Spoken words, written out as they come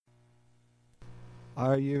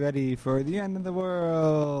Are you ready for the end of the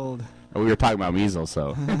world? We were talking about measles,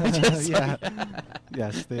 so. Yeah.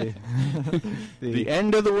 Yes, the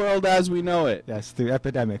end of the world as we know it. Yes, through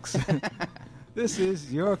epidemics. This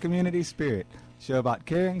is Your Community Spirit, show about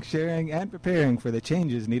caring, sharing, and preparing for the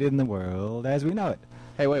changes needed in the world as we know it.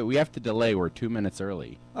 Hey, wait, we have to delay. We're 2 minutes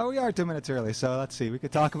early. Oh, we are 2 minutes early, so let's see. We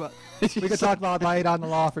could talk about Light on the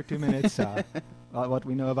Law for 2 minutes. What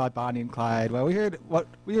we know about Bonnie and Clyde. Well,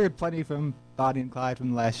 we heard plenty from Bonnie and Clyde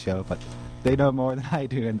from the last show, but they know more than I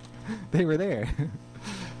do, and they were there.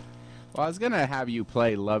 Well, I was going to have you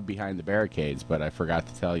play Love Behind the Barricades, but I forgot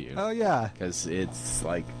to tell you. Oh, yeah. Because it's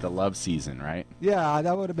like the love season, right? Yeah,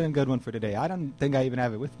 that would have been a good one for today. I don't think I even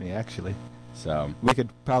have it with me, actually. So we could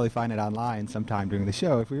probably find it online sometime during the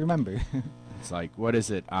show if we remember. It's like, what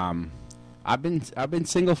is it? I've been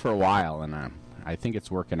single for a while, and I think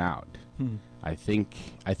it's working out. I think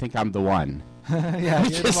I'm the one. Yeah,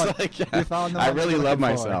 you're just the one. like, You found the I one really you're love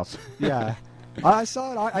looking for. myself. Yeah. I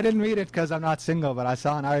saw it. I didn't read it because I'm not single, but I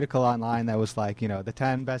saw an article online that was like, the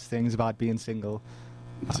 10 best things about being single.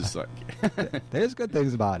 It's just like There's good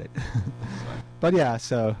things about it. But yeah,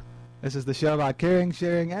 so this is the show about caring,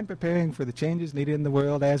 sharing, and preparing for the changes needed in the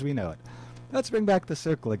world as we know it. Let's bring back the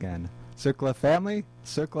circle again. Circle of family,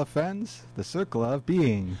 circle of friends, the circle of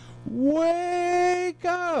being. Wake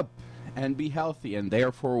up and be healthy and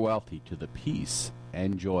therefore wealthy to the peace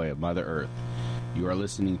and joy of Mother Earth. You are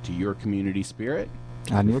listening to Your Community Spirit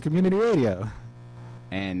On Your Community Radio.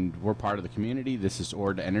 And we're part of the community. This is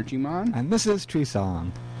Ord Energy Mon. And this is Tree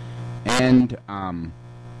Song. And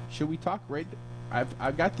should we talk right?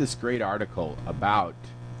 I've got this great article about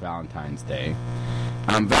Valentine's Day.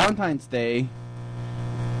 Valentine's Day.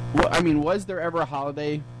 Well, I mean, was there ever a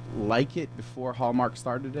holiday like it before Hallmark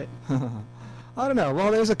started it? I don't know.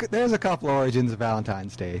 Well, there's a couple origins of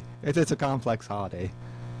Valentine's Day. It's a complex holiday.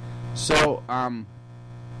 So,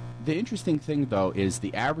 the interesting thing, though, is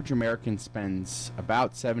the average American spends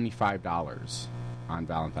about $75 on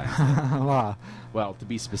Valentine's Day. Wow. Well, to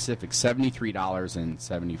be specific,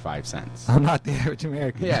 $73.75. I'm not the average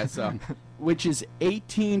American. Yeah, so, which is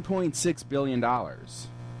 $18.6 billion. Yeah.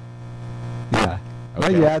 Okay.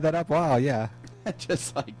 Well, you add that up. Wow, yeah.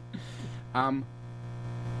 Just like, can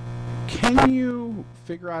you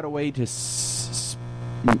figure out a way to,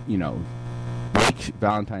 make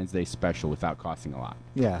Valentine's Day special without costing a lot?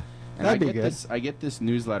 Yeah. And That'd be good. I get this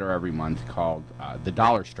newsletter every month called The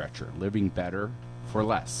Dollar Stretcher, Living Better for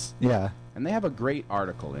Less. Yeah. And they have a great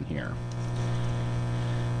article in here.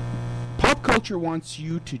 Pop culture wants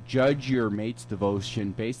you to judge your mate's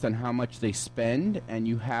devotion based on how much they spend, and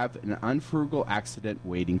you have an unfrugal accident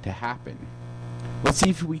waiting to happen. Let's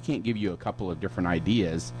see if we can't give you a couple of different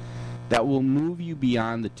ideas that will move you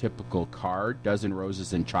beyond the typical card, dozen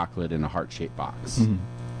roses and chocolate in a heart-shaped box. Mm-hmm.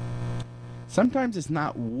 Sometimes it's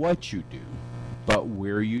not what you do, but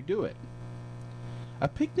where you do it. A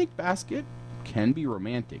picnic basket can be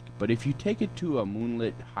romantic, but if you take it to a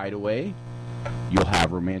moonlit hideaway, you'll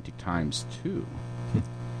have romantic times too.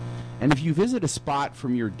 And if you visit a spot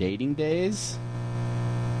from your dating days,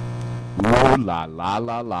 ooh la la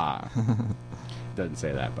la la. Doesn't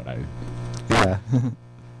say that, but Yeah.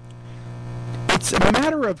 It's a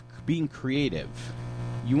matter of being creative.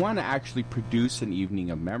 You want to actually produce an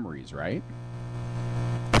evening of memories, right?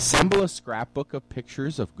 Assemble a scrapbook of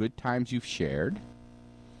pictures of good times you've shared.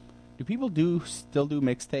 Do people still do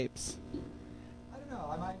mixtapes? I don't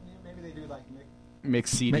know. Maybe they do like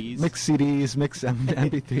Mix CDs? mix CDs, mix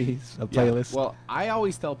MP3s, a playlist. Yeah. Well, I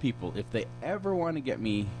always tell people, if they ever want to get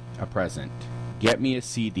me a present, get me a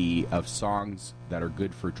CD of songs that are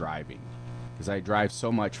good for driving. Because I drive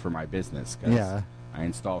so much for my business. Yeah. I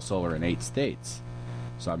install solar in 8 states.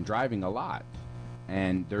 So I'm driving a lot.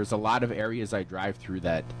 And there's a lot of areas I drive through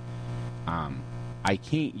that I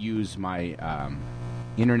can't use my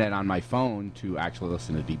internet on my phone to actually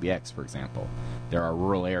listen to DBX, for example. There are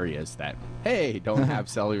rural areas that, hey, don't have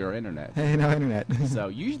cellular internet. Hey, no internet. So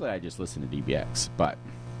usually I just listen to DBX. But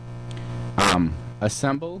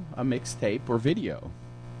assemble a mixtape or video.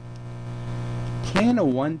 Plan a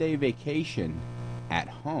one-day vacation at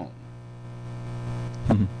home.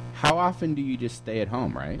 How often do you just stay at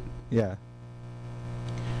home, right? Yeah.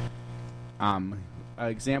 An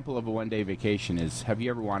example of a one-day vacation is, have you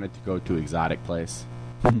ever wanted to go to an exotic place?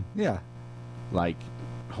 Yeah. Like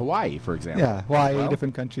Hawaii, for example. Yeah, Hawaii, Well,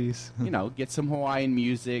 different countries. Get some Hawaiian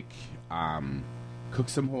music, cook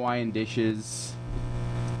some Hawaiian dishes,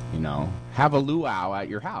 have a luau at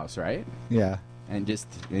your house, right? Yeah. And just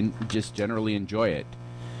generally enjoy it.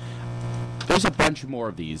 There's a bunch more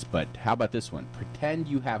of these, but how about this one? Pretend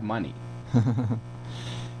you have money.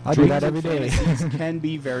 I do that Dreams every and day. fantasies can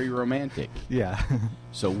be very romantic. Yeah.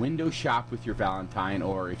 So window shop with your Valentine,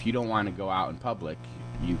 or if you don't want to go out in public,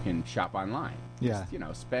 you can shop online. Yeah.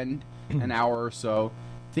 Just, spend an hour or so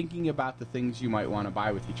thinking about the things you might want to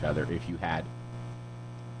buy with each other if you had,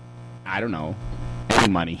 I don't know, any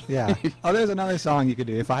money. Yeah. Oh, there's another song you could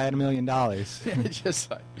do. If I had $1 million. Just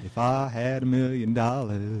like, If I had $1 million.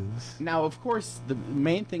 now, of course, the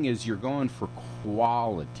main thing is you're going for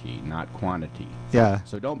quality, not quantity. Yeah.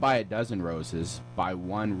 So don't buy a dozen roses. Buy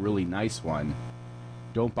one really nice one.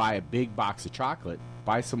 Don't buy a big box of chocolate.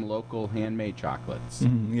 Buy some local handmade chocolates.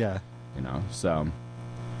 Yeah. So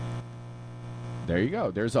there you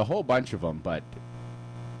go. There's a whole bunch of them, but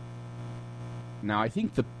now I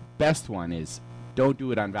think the best one is don't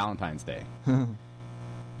do it on Valentine's Day. Then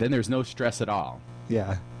there's no stress at all.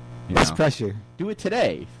 Yeah. You Less know? pressure. Do it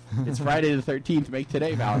today. It's Friday the 13th. Make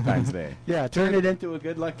today Valentine's Day. Yeah. Turn it into a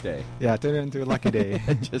good luck day. Yeah. Turn it into a lucky day.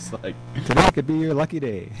 Just like Today could be your lucky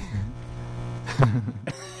day.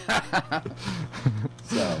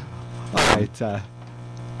 so. All right.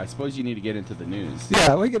 I suppose you need to get into the news.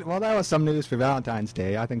 Yeah, well, that was some news for Valentine's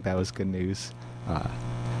Day. I think that was good news.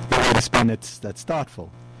 Good way to spend it that's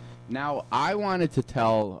thoughtful. Now, I wanted to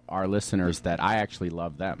tell our listeners that I actually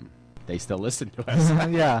love them. They still listen to us.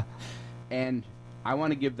 Yeah. And I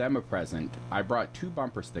want to give them a present. I brought 2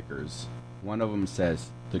 bumper stickers. One of them says,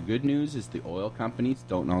 "The good news is the oil companies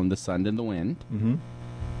don't own the sun and the wind." Mm-hmm.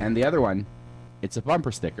 And the other one, it's a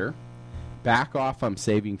bumper sticker. "Back off, I'm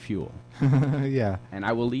saving fuel." Yeah. And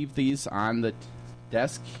I will leave these on the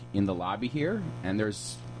desk in the lobby here. And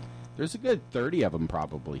there's a good 30 of them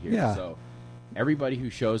probably here. Yeah. So everybody who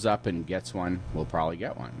shows up and gets one will probably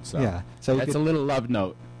get one. So Yeah. So that's a little love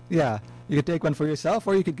note. Yeah. You could take one for yourself,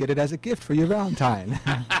 or you could get it as a gift for your Valentine.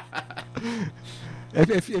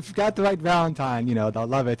 if you've got the right Valentine, they'll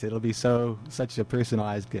love it. It'll be such a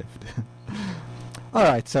personalized gift. All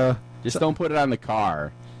right. So Just don't put it on the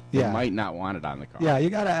car. Yeah. You might not want it on the car. yeah, you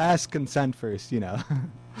gotta ask consent first.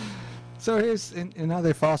 So here's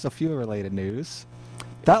another fossil fuel related news.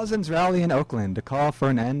 Thousands rally in Oakland to call for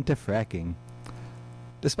an end to fracking.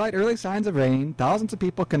 Despite early signs of rain, thousands of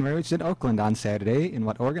people converged in Oakland on Saturday in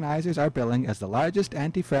what organizers are billing as the largest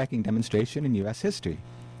anti-fracking demonstration in U.S. history.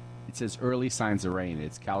 It says early signs of rain.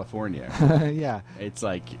 It's California. Yeah. It's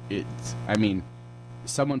like,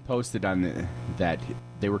 someone posted on that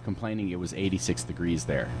they were complaining it was 86 degrees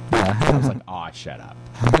there. I was like, aw, shut up.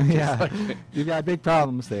 Yeah. like- You've got big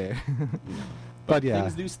problems there. But yeah.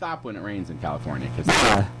 Things do stop when it rains in California because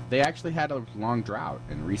Yeah. they actually had a long drought,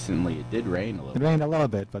 and recently it did rain a little It bit. rained a little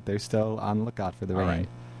bit, but they're still on the lookout for the All rain. right.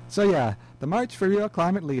 So yeah, the March for Real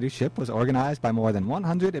Climate Leadership was organized by more than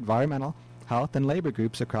 100 environmental, health, and labor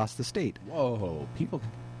groups across the state. Whoa, people.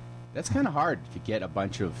 That's kind of hard to get a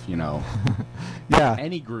bunch of, Yeah.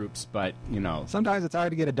 any groups, but, Sometimes it's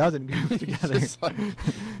hard to get a dozen groups it's together. just like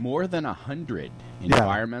more than 100 Yeah.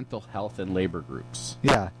 environmental, health, and labor groups.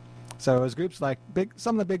 Yeah. So it was groups like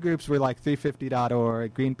some of the big groups were like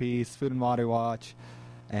 350.org, Greenpeace, Food and Water Watch,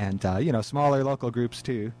 and smaller local groups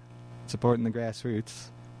too, supporting the grassroots.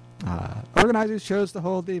 Organizers chose to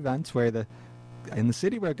hold the events in the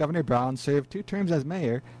city where Governor Brown served 2 terms as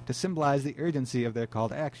mayor to symbolize the urgency of their call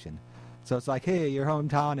to action. So it's like, hey, your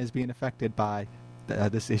hometown is being affected by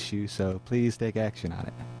this issue, so please take action on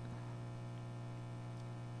it.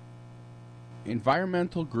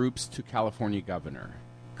 Environmental groups to California governor.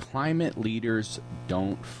 Climate leaders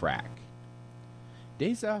don't frack.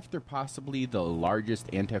 Days after possibly the largest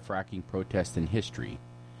anti-fracking protest in history,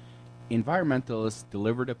 environmentalists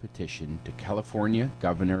delivered a petition to California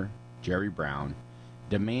Governor Jerry Brown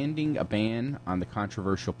demanding a ban on the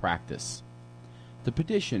controversial practice. The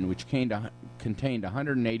petition, which contained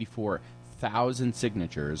 184,000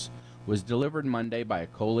 signatures, was delivered Monday by a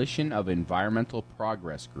coalition of environmental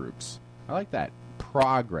progress groups. I like that.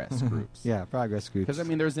 Progress groups. Yeah, progress groups. Because,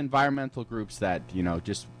 there's environmental groups that,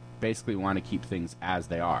 just basically want to keep things as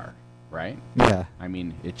they are, right? Yeah.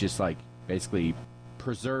 It's just like basically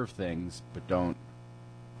preserve things, but don't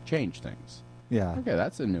change things. Yeah. Okay,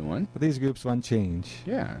 that's a new one. But these groups want change.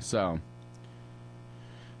 Yeah, so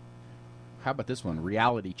how about this one?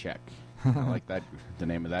 Reality Check. I like that, the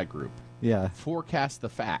name of that group. Yeah. Forecast the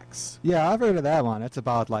Facts. Yeah, I've heard of that one. It's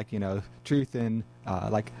about truth in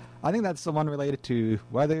I think that's the one related to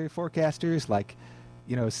weather forecasters,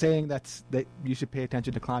 saying that you should pay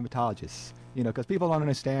attention to climatologists. Because people don't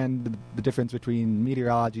understand the difference between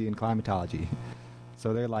meteorology and climatology.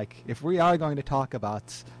 So they're like, if we are going to talk about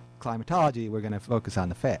climatology, we're going to focus on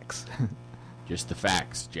the facts. Just the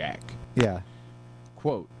facts, Jack. Yeah.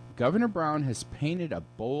 Quote, Governor Brown has painted a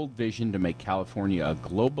bold vision to make California a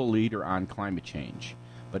global leader on climate change,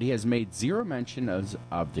 but he has made zero mention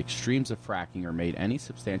of the extremes of fracking or made any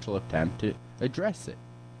substantial attempt to address it.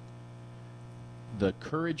 The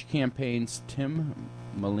Courage Campaign's Tim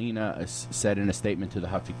Molina said in a statement to the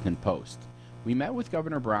Huffington Post, "We met with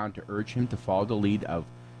Governor Brown to urge him to follow the lead of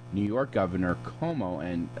New York Governor Cuomo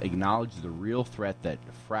and acknowledge the real threat that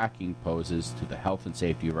fracking poses to the health and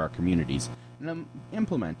safety of our communities and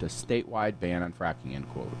implement a statewide ban on fracking," end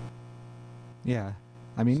quote. Yeah.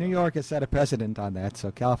 I mean, New York has set a precedent on that,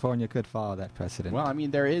 so California could follow that precedent. Well, I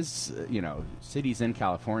mean, there is, cities in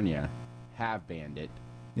California have banned it.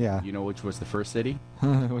 Yeah. You know which was the first city?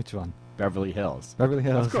 Which one? Beverly Hills. Beverly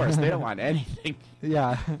Hills. Of course, they don't want anything.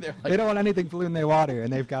 Yeah. Like, they don't want anything polluting their water,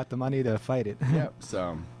 and they've got the money to fight it. Yep.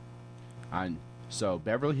 So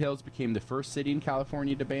Beverly Hills became the first city in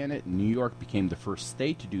California to ban it. New York became the first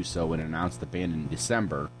state to do so and announced the ban in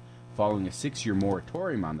December, following a 6-year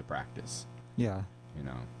moratorium on the practice. Yeah.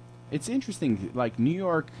 It's interesting. Like, New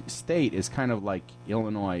York State is kind of like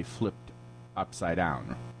Illinois flipped upside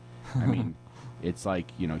down. I mean, it's like,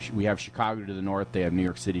 we have Chicago to the north, they have New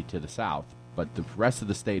York City to the south, but the rest of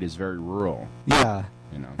the state is very rural. Yeah.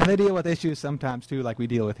 And they deal with issues sometimes, too, like we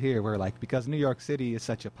deal with here, where, like, because New York City is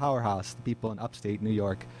such a powerhouse, the people in upstate New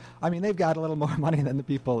York, I mean, they've got a little more money than the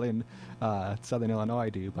people in southern Illinois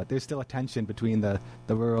do, but there's still a tension between the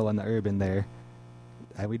rural and the urban there.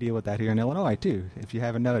 We deal with that here in Illinois, too, if you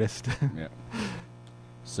haven't noticed. Yeah.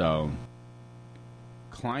 So,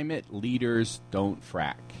 climate leaders don't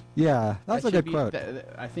frack. Yeah, that's a good quote.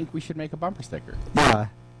 I think we should make a bumper sticker. Yeah.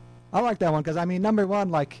 I like that one because, I mean, number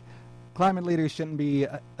one, like, climate leaders shouldn't be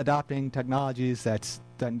adopting technologies that's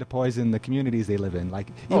threaten to poison the communities they live in.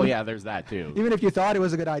 Like, there's that, too. Even if you thought it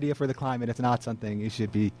was a good idea for the climate, it's not something you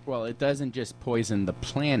should be... Well, it doesn't just poison the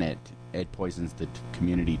planet, it poisons the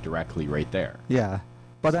community directly right there. Yeah.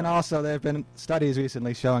 But then also there have been studies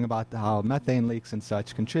recently showing about how methane leaks and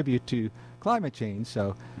such contribute to climate change.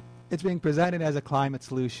 So it's being presented as a climate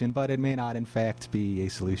solution, but it may not in fact be a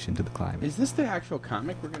solution to the climate. Is this the actual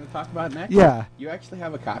comic we're going to talk about next? Yeah. You actually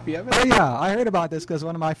have a copy of it? Oh, yeah. I heard about this because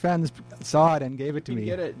one of my friends saw it and gave it to me.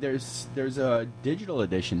 Get it. There's a digital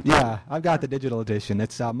edition. Yeah, I've got the digital edition.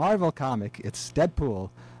 It's a Marvel comic. It's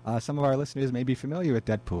Deadpool. Some of our listeners may be familiar with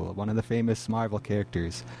Deadpool, one of the famous Marvel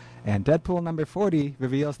characters. And Deadpool number 40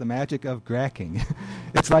 reveals the magic of Gracking.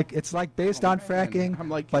 it's like based on fracking,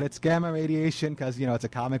 but it's gamma radiation because it's a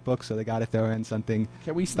comic book, so they got to throw in something.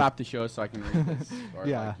 Can we stop the show so I can read this? Or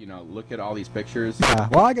yeah. Look at all these pictures. Yeah.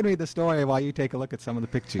 Well, I can read the story while you take a look at some of the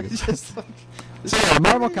pictures. So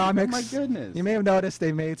Marvel Comics. Oh my goodness! You may have noticed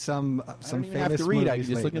they made some I don't even famous have to read. I movies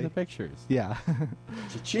can just look lately. at the pictures. Yeah.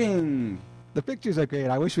 Cha-ching! The pictures are great.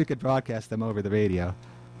 I wish we could broadcast them over the radio.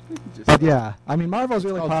 But yeah, I mean, Marvel's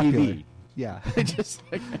really popular. TV. Yeah. Just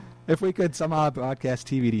like if we could somehow broadcast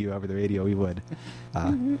TV to you over the radio, we would.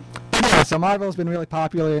 Yeah, so Marvel's been really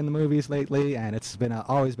popular in the movies lately, and it's been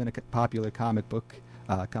always been a popular comic book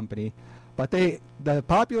company. But the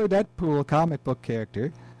popular Deadpool comic book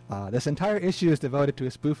character, this entire issue is devoted to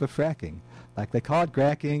a spoof of fracking. Like, they call it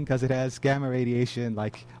Gracking because it has gamma radiation,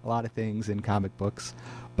 like a lot of things in comic books.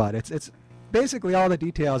 But it's basically all the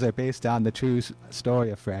details are based on the true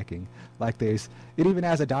story of fracking. Like, it even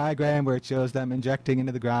has a diagram where it shows them injecting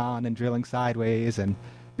into the ground and drilling sideways. And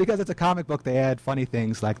because it's a comic book, they add funny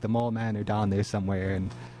things like the mole men are down there somewhere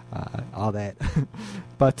and all that.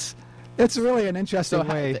 But it's really an interesting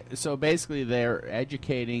way. So basically, they're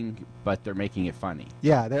educating, but they're making it funny.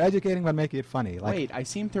 Yeah, they're educating, but making it funny. Like, wait, I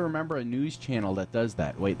seem to remember a news channel that does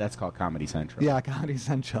that. Wait, that's called Comedy Central. Yeah, Comedy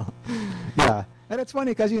Central. Yeah, and it's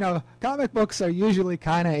funny because comic books are usually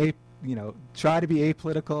kind of try to be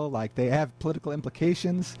apolitical. Like, they have political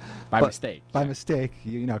implications by mistake. By mistake,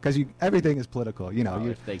 because everything is political.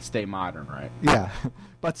 If they stay modern, right? Yeah,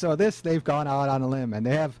 but so they've gone out on a limb and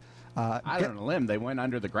they have. Out on a limb, they went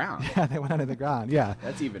under the ground. Yeah, they went under the ground. Yeah,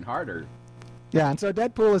 that's even harder. Yeah, and so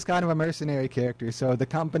Deadpool is kind of a mercenary character, so the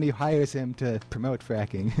company hires him to promote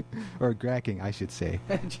fracking, or gracking, I should say.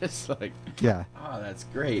 Just like, yeah. Oh, that's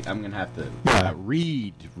great. I'm going to have to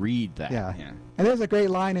read that. Yeah. And there's a great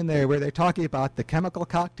line in there where they're talking about the chemical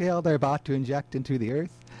cocktail they're about to inject into the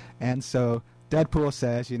earth, and so Deadpool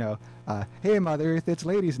says, hey, Mother Earth, it's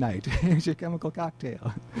ladies' night. Here's your chemical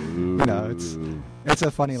cocktail. Ooh. It's a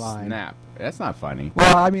funny line. Snap. That's not funny.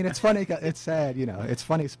 Well, I mean, it's funny. It's sad, It's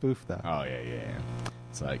funny spoof, though. Oh, yeah.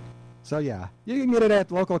 It's like... So, yeah. You can get it at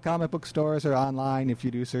local comic book stores or online if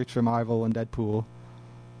you do search for Marvel and Deadpool.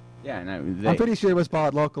 Yeah, I'm pretty sure it was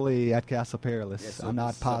bought locally at Castle Perilous. Yeah, so I'm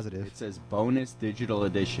not positive. It says bonus digital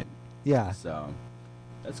edition. Yeah. So...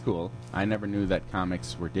 That's cool. I never knew that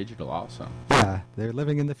comics were digital also. Yeah, they're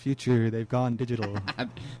living in the future. They've gone digital.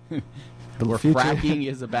 Where future. fracking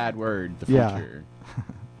is a bad word. The Yeah. future.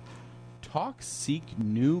 Talks seek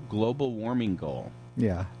new global warming goal.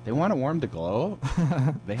 Yeah. They want to warm the globe?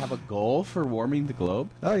 They have a goal for warming the globe?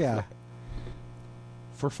 Oh, yeah.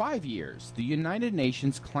 For 5 years, the United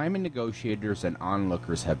Nations climate negotiators and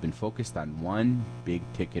onlookers have been focused on one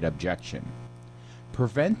big-ticket objection: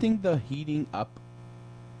 preventing the heating up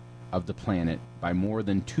of the planet by more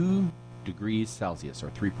than 2 degrees Celsius, or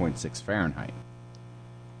 3.6 Fahrenheit.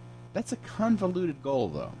 That's a convoluted goal,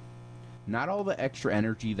 though. Not all the extra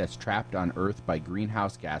energy that's trapped on Earth by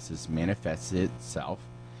greenhouse gases manifests itself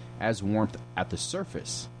as warmth at the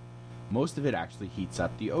surface. Most of it actually heats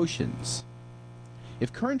up the oceans.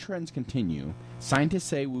 If current trends continue, scientists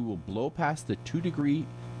say we will blow past the 2-degree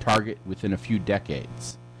target within a few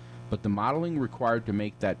decades. But the modeling required to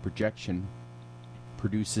make that projection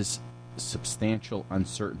produces substantial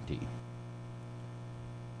uncertainty.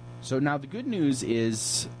 So now the good news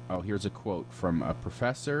is, here's a quote from a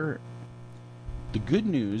professor. The good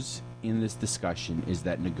news in this discussion is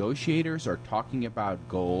that negotiators are talking about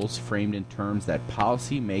goals framed in terms that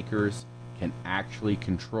policymakers can actually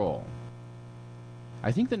control.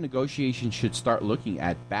 I think the negotiations should start looking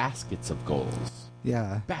at baskets of goals.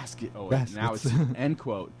 Yeah. Now it's end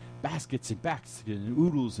quote. Baskets and baskets and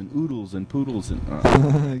oodles and poodles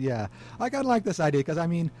and... Yeah. I kind of like this idea because, I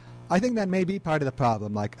mean, I think that may be part of the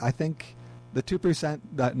problem. Like, I think the 2%,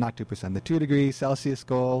 not 2%, the 2 degree Celsius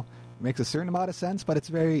goal makes a certain amount of sense, but it's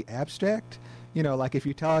very abstract. You know, like if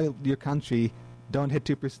you tell your country, don't hit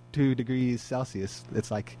 2 degrees Celsius, it's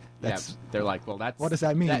like, that's... Yeah, they're like, well, that's... What does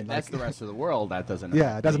that mean? That's the rest of the world. That doesn't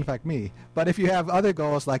Yeah, it doesn't affect me. But if you have other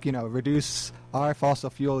goals like, you know, reduce our fossil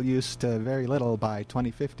fuel use to very little by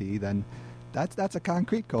 2050, then that's a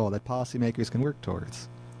concrete goal that policymakers can work towards.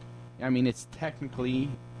 I mean, it's technically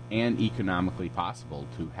and economically possible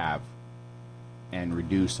to have and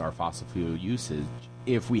reduce our fossil fuel usage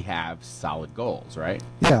if we have solid goals, right?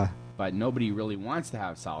 Yeah. But nobody really wants to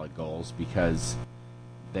have solid goals because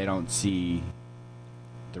they don't see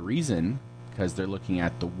the reason, because they're looking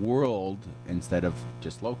at the world instead of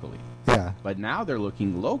just locally. Yeah. But now they're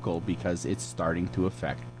looking local because it's starting to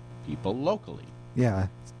affect people locally. Yeah.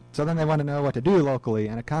 So then they want to know what to do locally,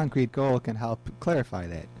 and a concrete goal can help clarify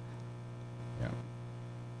that. Yeah.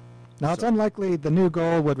 Now, it's unlikely the new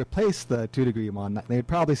goal would replace the 2 degree one. They'd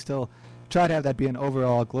probably still try to have that be an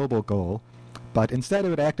overall global goal, but instead it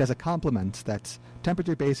would act as a complement that's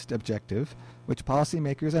temperature-based objective, which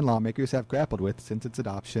policymakers and lawmakers have grappled with since its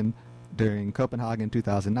adoption during Copenhagen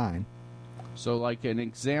 2009. So like an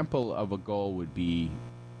example of a goal would be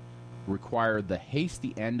require the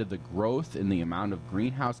hasty end of the growth in the amount of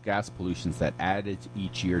greenhouse gas pollutions that added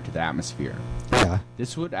each year to the atmosphere. Yeah.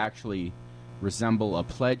 This would actually resemble a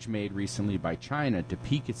pledge made recently by China to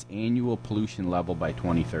peak its annual pollution level by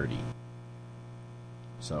 2030.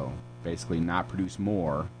 So basically not produce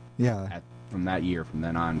more from that year, from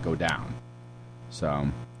then on go down. So,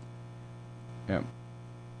 yeah.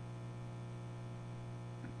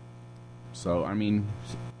 So, I mean,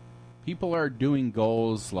 people are doing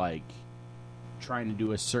goals like trying to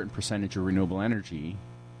do a certain percentage of renewable energy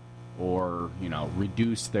or, you know,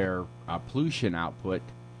 reduce their pollution output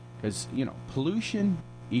because, you know, pollution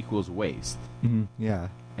equals waste. Mm-hmm. Yeah.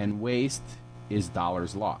 And waste is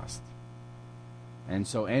dollars lost. And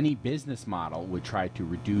so any business model would try to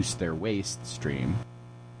reduce their waste stream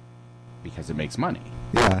because it makes money.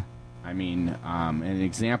 Yeah. I mean, an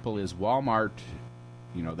example is Walmart.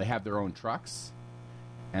 You know, they have their own trucks,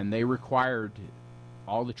 and they required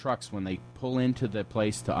all the trucks, when they pull into the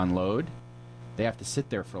place to unload, they have to sit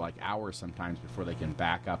there for like hours sometimes before they can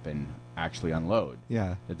back up and actually unload.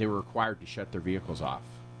 Yeah. That they were required to shut their vehicles off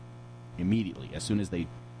immediately, as soon as they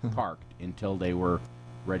parked, until they were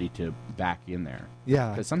ready to back in there. Yeah.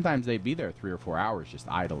 Because sometimes they'd be there 3 or 4 hours just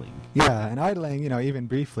idling. Yeah, and idling, you know, even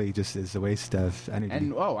briefly, just is a waste of energy.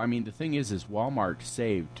 And, I mean, the thing is Walmart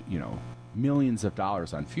saved, you know, millions of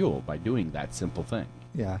dollars on fuel by doing that simple thing.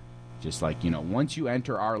 Yeah. Just like, you know, once you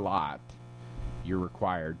enter our lot, you're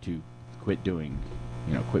required to quit doing,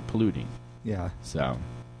 you know, quit polluting. Yeah. So,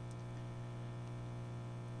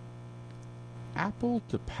 Apple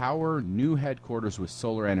to power new headquarters with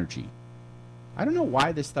solar energy. I don't know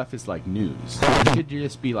why this stuff is like news. It should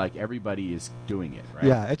just be like everybody is doing it, right?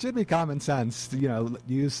 Yeah, it should be common sense, you know,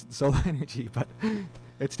 use solar energy, but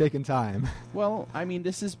it's taken time. Well, I mean,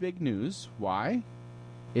 this is big news. Why?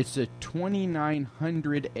 It's a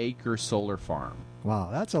 2,900-acre solar farm. Wow,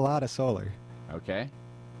 that's a lot of solar. Okay?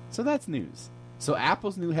 So that's news. So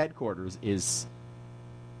Apple's new headquarters is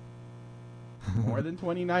More than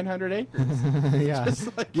 2,900 acres. Yeah.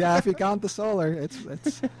 Just like Yeah, if you count the solar,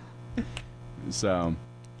 it's So,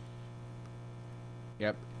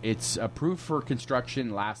 yep, it's approved for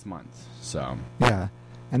construction last month. So, yeah.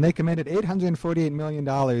 And they committed $848 million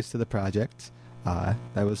to the project. That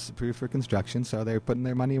was approved for construction, so they're putting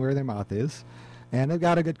their money where their mouth is. And they've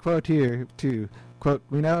got a good quote here, too. Quote,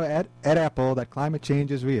 "We know at Apple that climate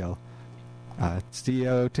change is real,"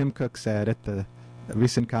 CEO Tim Cook said at the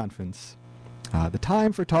recent conference. "The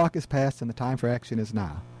time for talk is past and the time for action is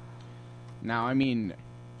now." now, I mean,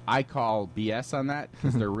 I call BS on that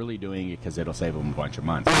because they're really doing it because it'll save them a bunch of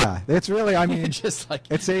months. Yeah, it's really, I mean, Just like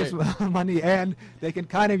it saves money, and they can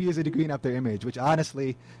kind of use it to green up their image, which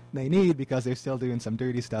honestly they need because they're still doing some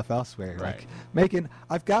dirty stuff elsewhere. Right. Like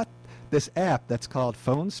I've got this app that's called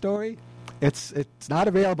Phone Story. It's not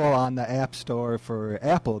available on the App Store for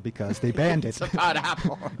Apple because they banned It's it. about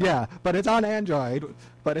Apple. Yeah, but it's on Android.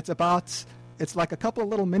 But it's like a couple of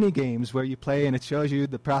little mini games where you play and it shows you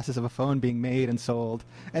the process of a phone being made and sold.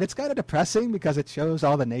 And it's kind of depressing because it shows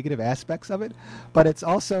all the negative aspects of it. But it's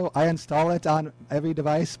also, I install it on every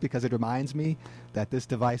device because it reminds me that this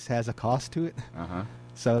device has a cost to it. Uh-huh.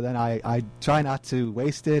 So then I try not to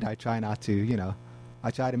waste it. I try not to, I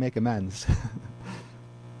try to make amends.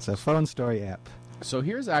 So Phone Story app. So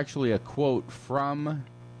here's actually a quote from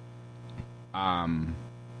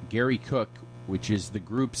Gary Cook, which is the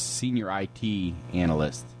group's senior IT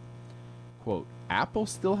analyst. Quote, "Apple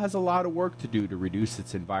still has a lot of work to do to reduce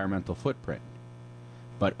its environmental footprint,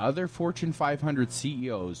 but other Fortune 500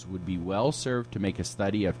 CEOs would be well served to make a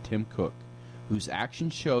study of Tim Cook, whose action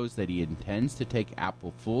shows that he intends to take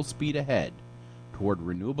Apple full speed ahead toward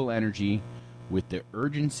renewable energy with the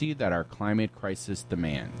urgency that our climate crisis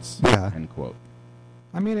demands." Yeah. End quote.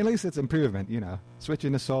 I mean, at least it's improvement,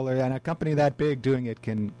 switching to solar, and a company that big doing it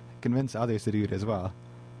can convince others to do it as well.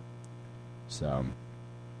 So,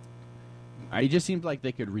 it just seems like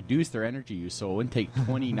they could reduce their energy use so it wouldn't take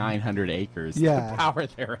 2,900 acres Yeah. to power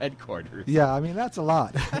their headquarters. Yeah, I mean, that's a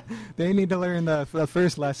lot. They need to learn the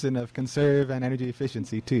first lesson of conserve and energy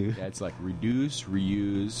efficiency, too. Yeah, it's like reduce,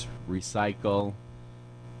 reuse, recycle,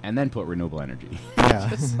 and then put renewable energy. Yeah.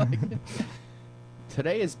 Just like,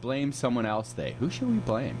 today is Blame Someone Else Day. Who should we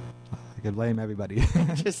blame? I could blame everybody.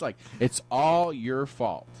 Just like, it's all your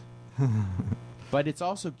fault. But it's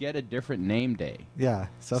also Get a Different Name Day. Yeah,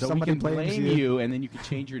 so if So we somebody can blames blame you, and then you can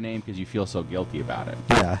change your name because you feel so guilty about it.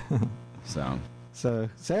 Yeah. So, So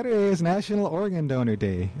Saturday is National Organ Donor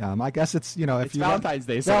Day. I guess it's, if it's you Valentine's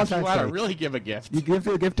Day, so if you Valentine's want to Day. really give a gift. You give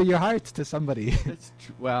a gift of your heart to somebody.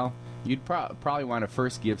 Well, you'd probably want to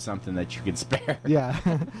first give something that you can spare. Yeah.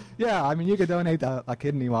 Yeah, I mean, you could donate a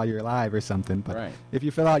kidney while you're alive or something, but Right. if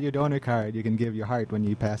you fill out your donor card, you can give your heart when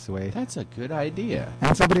you pass away. That's a good idea.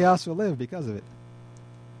 And somebody else will live because of it.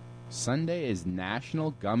 Sunday is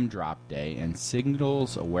National Gumdrop Day and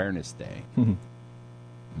Signals Awareness Day.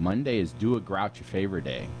 Monday is Do a Grouch a Favor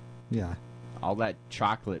Day. Yeah. All that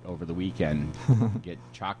chocolate over the weekend, get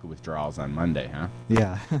chocolate withdrawals on Monday, huh?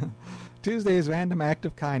 Yeah. Tuesday is Random Act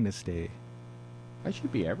of Kindness Day. That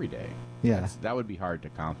should be every day. Yeah. That would be hard to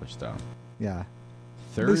accomplish, though. Yeah.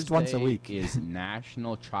 Thursday least once a week. is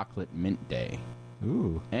National Chocolate Mint Day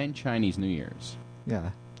Ooh. and Chinese New Year's.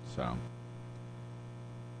 Yeah. So,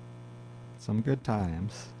 Some good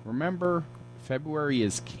times. remember, February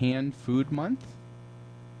is Canned Food Month.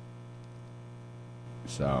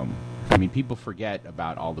 So, I mean, people forget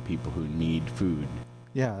about all the people who need food,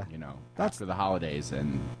 Yeah. after the holidays,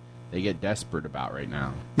 and they get desperate about right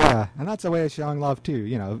now. Yeah, and that's a way of showing love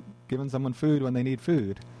too, giving someone food when they need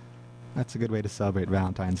food. That's a good way to celebrate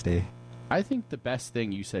Valentine's Day. I think the best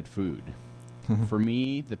thing, you said food. For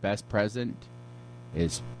me, the best present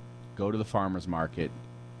is go to the farmer's market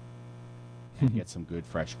and get some good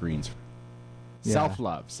fresh greens. Yeah.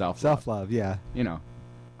 Self-love. Self-love, yeah.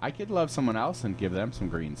 I could love someone else and give them some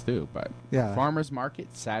greens too, but Yeah. farmer's market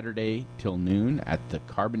Saturday till noon at the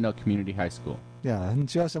Carbondale Community High School. Yeah, and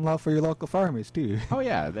show some love for your local farmers too. Oh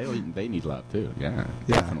yeah, they need love too. Yeah,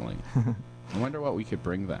 Yeah. definitely. I wonder what we could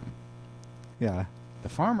bring them. Yeah. The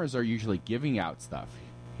farmers are usually giving out stuff.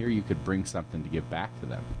 Here you could bring something to give back to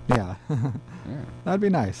them. Yeah. Yeah. That'd be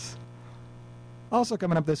nice. Also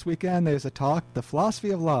coming up this weekend, there's a talk, The Philosophy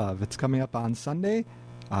of Love. It's coming up on Sunday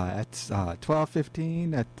at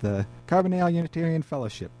 12:15 at the Carbondale Unitarian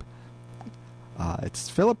Fellowship. It's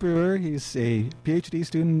Philip Brewer. He's a PhD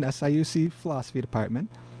student in SIUC Philosophy Department.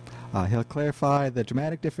 He'll clarify the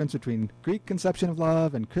dramatic difference between Greek conception of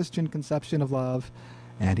love and Christian conception of love.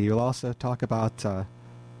 And he will also talk about, where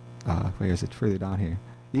is it, further down here.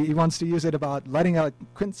 He wants to use it about letting a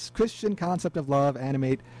Christian concept of love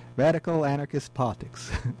animate radical anarchist politics.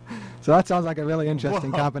 So that sounds like a really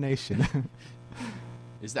interesting Whoa. combination.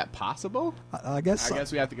 Is that possible? I guess. I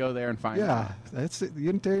guess we have to go there and find out. Yeah, it's the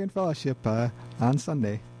Unitarian Fellowship on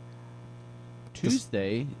Sunday.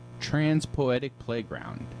 Tuesday, Transpoetic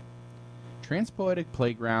Playground. Transpoetic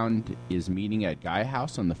Playground is meeting at Guy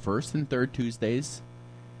House on the first and third Tuesdays.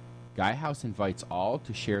 Guy House invites all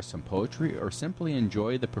to share some poetry or simply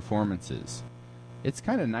enjoy the performances. It's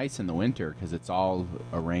kind of nice in the winter because it's all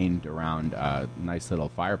arranged around a nice little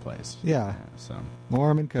fireplace. Yeah. So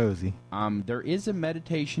Warm and cozy. there is a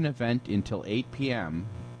meditation event until 8 p.m.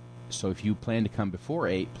 So if you plan to come before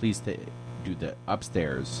 8, please do the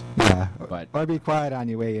upstairs. Yeah. But or be quiet on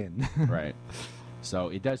your way in. right. So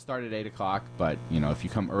it does start at 8 o'clock, but if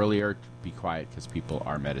you come earlier, be quiet because people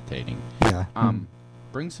are meditating. Yeah.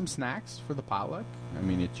 Bring some snacks for the potluck. I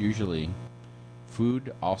mean, it's usually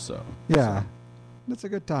food also. Yeah. So, It's a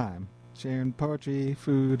good time. Sharing poetry,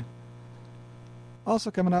 food.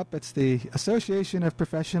 Also coming up, it's the Association of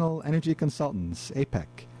Professional Energy Consultants, APEC.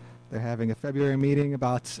 They're having a February meeting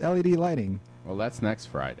about LED lighting. well, that's next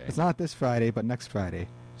Friday. It's not this Friday, but next Friday.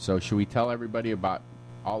 So should we tell everybody about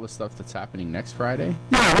all the stuff that's happening next Friday?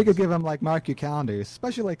 Yeah, we could give them, mark your calendars.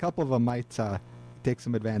 Especially a couple of them might take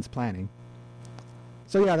some advanced planning.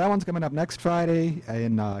 So yeah, that one's coming up next Friday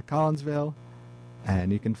in Collinsville.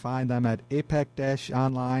 And you can find them at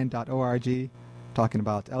apec-online.org, talking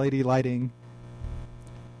about LED lighting.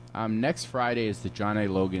 Next Friday is the John A.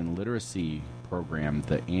 Logan Literacy Program,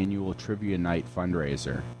 the annual Trivia Night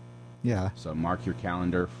fundraiser. Yeah. So mark your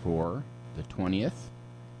calendar for the 20th.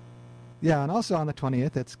 Yeah, and also on the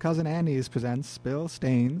 20th, it's Cousin Annie's presents Bill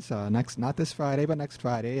Staines, not this Friday, but next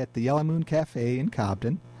Friday at the Yellow Moon Cafe in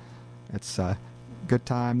Cobden. It's a good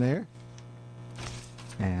time there.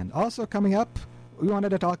 And also coming up, we wanted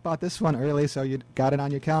to talk about this one early, so you got it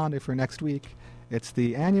on your calendar for next week. It's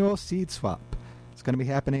the annual seed swap. It's going to be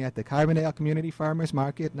happening at the Carbondale Community Farmers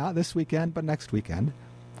Market, not this weekend, but next weekend.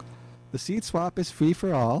 The seed swap is free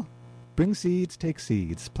for all. Bring seeds, take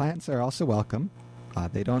seeds. Plants are also welcome.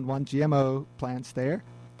 They don't want GMO plants there.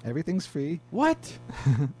 Everything's free. What?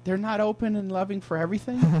 They're not open and loving for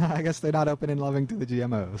everything? I guess they're not open and loving to the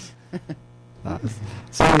GMOs.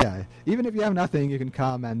 So yeah, even if you have nothing, you can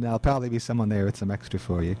come and there'll probably be someone there with some extra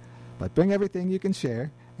for you. But bring everything you can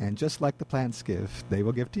share, and just like the plants give, they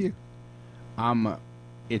will give to you.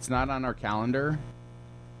 It's not on our calendar,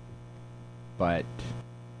 but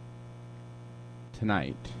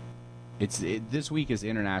tonight, this week is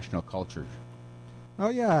International Culture. Oh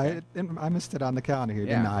yeah, I missed it on the calendar here,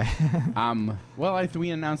 didn't I? Well,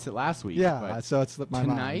 we announced it last week. Yeah, but so it slipped my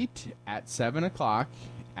mind. tonight at 7 o'clock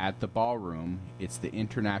at the ballroom, it's the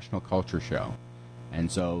International Culture Show.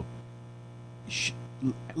 And so,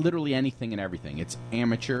 literally anything and everything. It's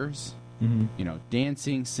amateurs,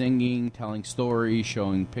 dancing, singing, telling stories,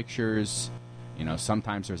 showing pictures.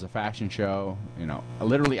 Sometimes there's a fashion show.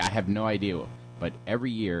 Literally, I have no idea. But every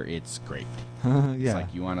year, it's great. Yeah. It's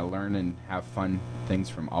like you want to learn and have fun things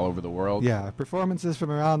from all over the world. Yeah, performances from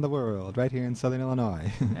around the world, right here in Southern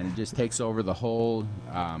Illinois. And it just takes over the whole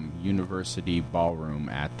university ballroom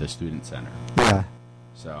at the Student Center. Yeah.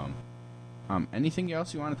 So, anything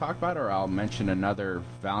else you want to talk about, or I'll mention another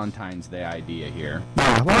Valentine's Day idea here.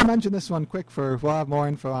 Yeah, well, I'll mention this one quick we'll have more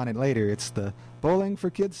info on it later. It's the Bowling for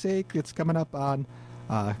Kids' Sake. It's coming up on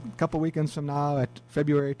a couple weekends from now at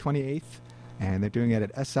February 28th. And they're doing it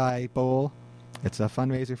at SI Bowl. It's a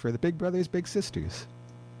fundraiser for the Big Brothers Big Sisters.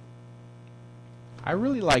 I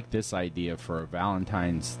really like this idea for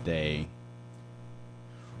Valentine's Day.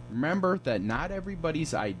 Remember that not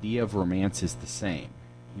everybody's idea of romance is the same.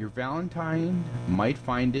 Your Valentine might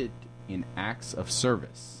find it in acts of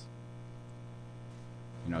service.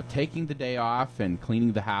 Taking the day off and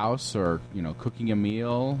cleaning the house, or, cooking a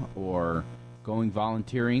meal, or going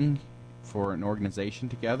volunteering for an organization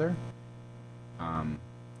together.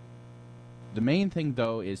 The main thing,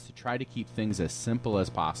 though, is to try to keep things as simple as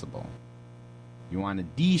possible. You want to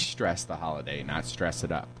de-stress the holiday, not stress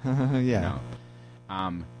it up. Yeah.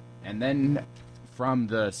 And then from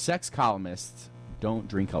the sex columnists, don't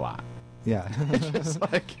drink a lot. Yeah. Just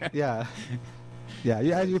like Yeah. Yeah,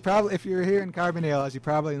 as you probably, if you're here in Carbondale, as you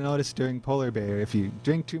probably noticed during Polar Bear, if you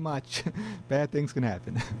drink too much, bad things can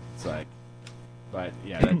happen. It's like, but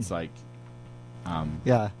yeah, that's like,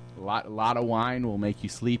 yeah. A lot of wine will make you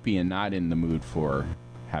sleepy and not in the mood for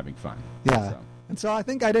having fun. Yeah. So. And so I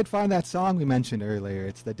think I did find that song we mentioned earlier.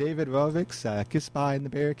 It's the David Rovix, Kiss Behind the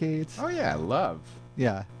Barricades. Oh yeah, love.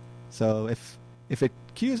 Yeah. So if it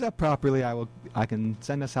cues up properly, I can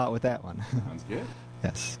send us out with that one. Sounds good.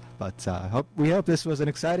 Yes. But we hope this was an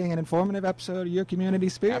exciting and informative episode of Your Community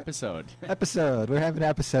Spirit. Episode. We're having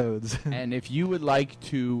episodes. And if you would like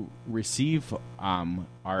to receive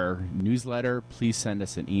our newsletter, please send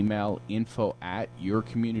us an email,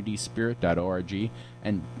 info@yourcommunityspirit.org.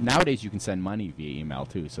 And nowadays you can send money via email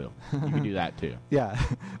too, so you can do that too. Yeah.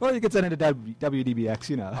 Or you can send it to WDBX,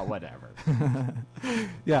 you know. Oh, whatever.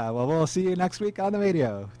 Yeah, well, we'll see you next week on the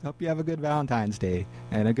radio. Hope you have a good Valentine's Day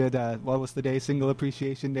and a good, what was the day? Single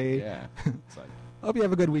Appreciation Day? Yeah. It's like... Hope you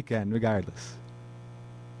have a good weekend, regardless.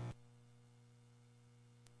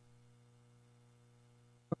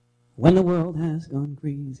 When the world has gone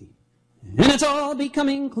crazy, and it's all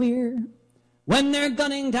becoming clear, when they're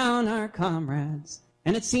gunning down our comrades,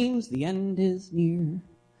 and it seems the end is near,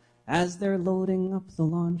 as they're loading up the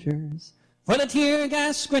launchers for the tear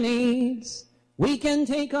gas grenades, we can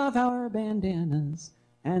take off our bandanas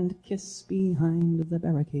and kiss behind the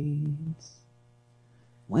barricades.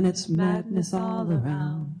 When it's madness all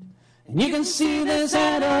around, and you can see this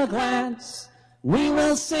at a glance, we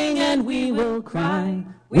will sing and we will cry,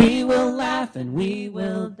 we will laugh and we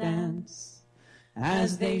will dance,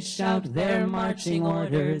 as they shout their marching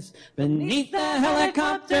orders beneath the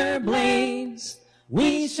helicopter blades.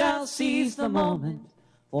 We shall seize the moment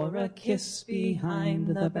for a kiss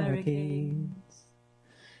behind the barricades.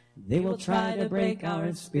 They will try to break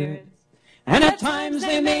our spirit, and at times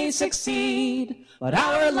they may succeed, but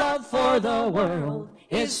our love for the world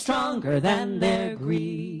is stronger than their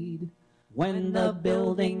greed. When the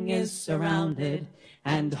building is surrounded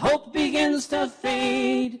and hope begins to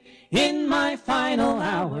fade, in my final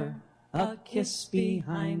hour, a kiss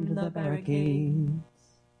behind the barricades.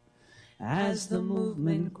 As the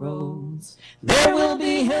movement grows, there will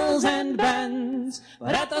be hills and bends,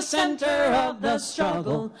 but at the center of the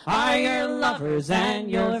struggle are your lovers and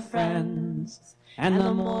your friends. And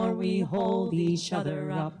the more we hold each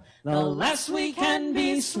other up, the less we can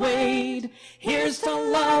be swayed. Here's to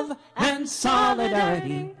love and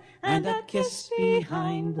solidarity, and a kiss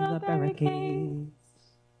behind the barricades.